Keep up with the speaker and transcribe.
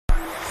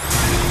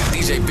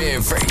DJ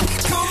Ben Free.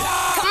 Come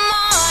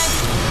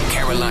on.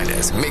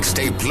 Carolina's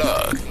mixtape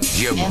plug.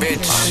 Your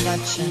bitch.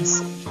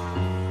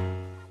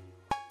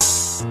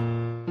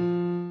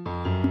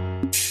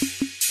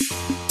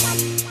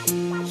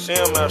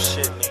 CMF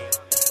shit, nigga.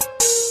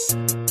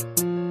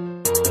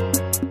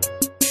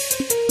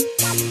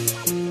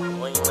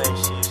 When you make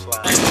shit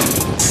slide.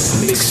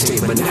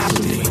 Mixtape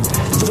Monopoly.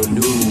 The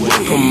new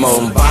way. Come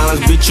on, violence,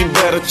 bitch, you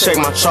better check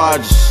my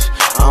charges.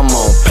 I'm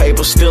on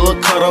paper, still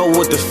a cutter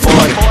with the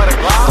 40.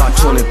 Got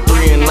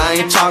 23 and I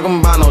ain't talking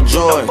about no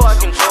joy.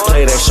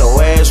 Play that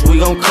show ass, we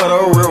gon' cut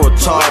her real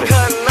retarded.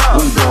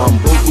 We going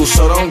buku,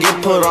 so don't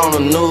get put on the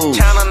news.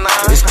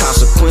 It's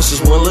consequences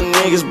when little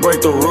niggas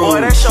break the rules.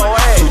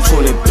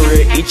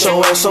 223, eat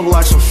your ass up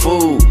like some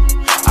food.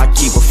 I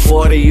keep a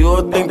 40,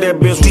 you'll think that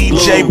bitch was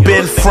DJ blue.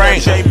 Ben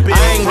Frank. I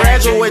ain't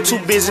graduate, too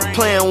busy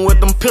playing with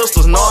them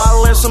pistols. Know I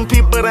let some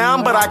people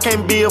down, but I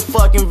can't be a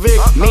fucking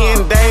victim. Me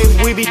and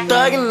Dave, we be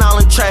thugging, all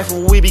in traffic,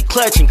 we be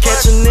clutching.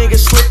 Catch a nigga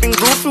slipping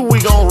goofy,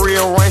 we gon'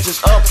 rearrange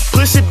this up.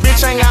 Pussy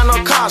bitch ain't got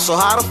no car, so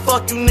how the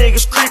fuck you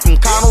niggas creeping?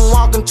 Caught him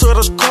walking to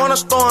the corner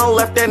store and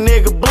left that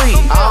nigga bleed.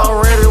 I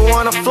already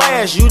wanna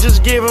flash, you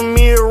just giving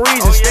me a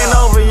reason. Stand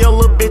over your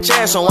little bitch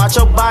ass and watch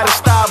your body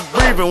stop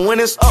breathing. When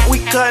it's up, we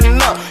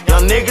cutting up.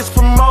 Young niggas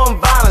promoting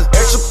violence,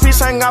 extra piece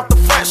hang off the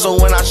front,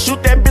 so when I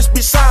shoot that bitch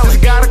be silent.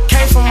 Just got a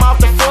case from off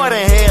the 40,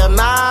 hell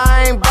nah,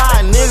 I ain't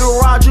buying.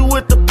 Nigga robbed you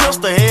with the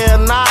pistol, hell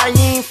nah,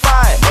 you ain't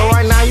fired. But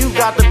right now you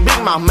got the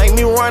big mouth, make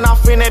me run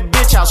off in that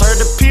bitch house. Heard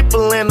the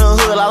people in the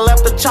hood, I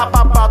left the chop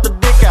up out the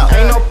dick out.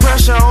 Ain't no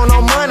pressure on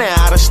no money,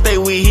 out of state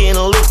we hitting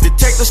a lift.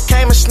 Detectives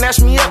came and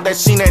snatched me up, they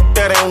seen that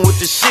 30 with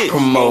the shit.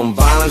 Promoting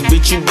violence,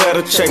 bitch, you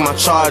better check my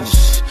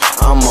charges.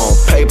 I'm on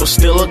paper,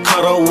 still a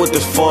cutter with the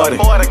 40.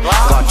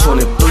 Got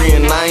 23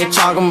 and I ain't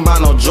talking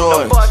about no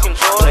joy.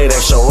 Play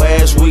that show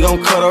ass, we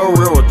gon' cut her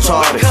real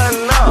retarded.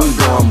 We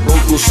going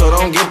buku, so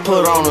don't get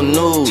put on the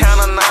news.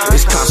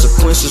 It's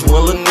consequences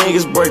when little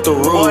niggas break the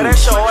rules.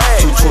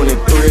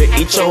 223,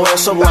 eat your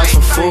ass up like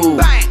some food.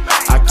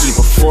 I keep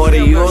a 40,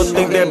 you'll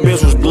think that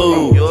bitch was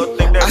blue.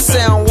 I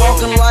say I'm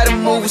walking light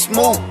and moving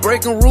smooth,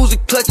 breaking rules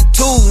and clutching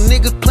tools.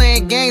 Niggas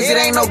playing games, it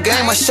ain't no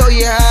game, I show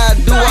you how I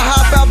do. I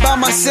hop out by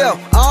myself,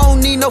 I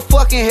don't need no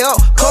fucking help.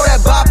 Call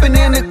that bopping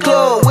in the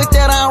club, with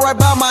that iron right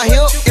by my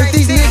hip. If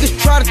these niggas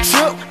try to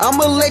trip,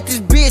 I'ma let this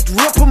bitch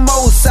rip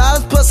promote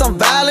silence. Plus I'm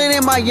violent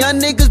and my young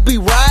niggas be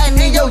riding,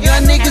 and your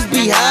young niggas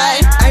be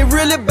hiding. Ain't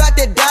really about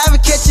that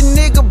diving, catch a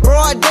nigga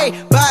broad day.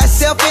 By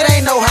itself, it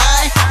ain't no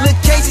high. Lil'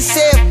 Casey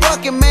said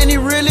fuck it, man, he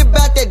really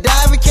about that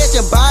diving.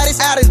 Catching bodies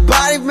out his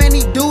body, man,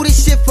 he do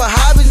this shit for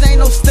hobbies. Ain't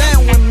no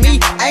stand with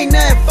me, ain't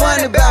nothing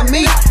funny about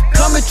me.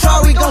 Come and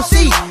try, we gon'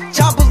 see.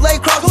 Choppers lay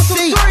across the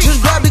sea.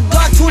 Just grab the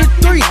Glock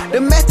 23,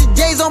 the Master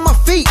J's on my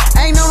feet.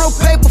 Ain't on no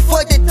paper,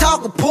 fuck that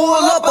talkin'. Pull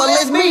up or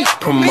let's meet.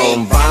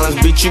 Promoting violence,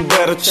 bitch, you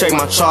better check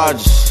my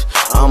charges.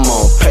 I'm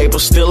on paper,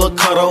 still a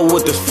cutter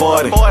with the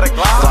 40.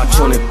 Got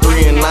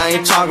 23 and I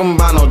ain't talking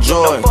about no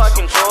joy.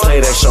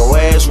 Play that show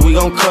ass, we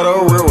gon' cut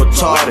her real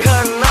retarded.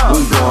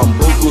 We going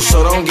buku,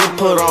 so don't get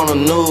put on the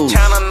news.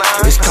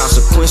 It's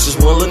consequences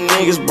when little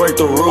niggas break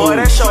the rules.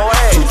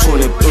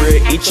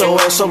 223, eat your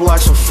ass up like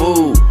some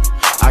food.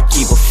 I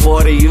keep a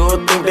 40,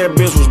 you'll think that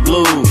bitch was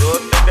blue.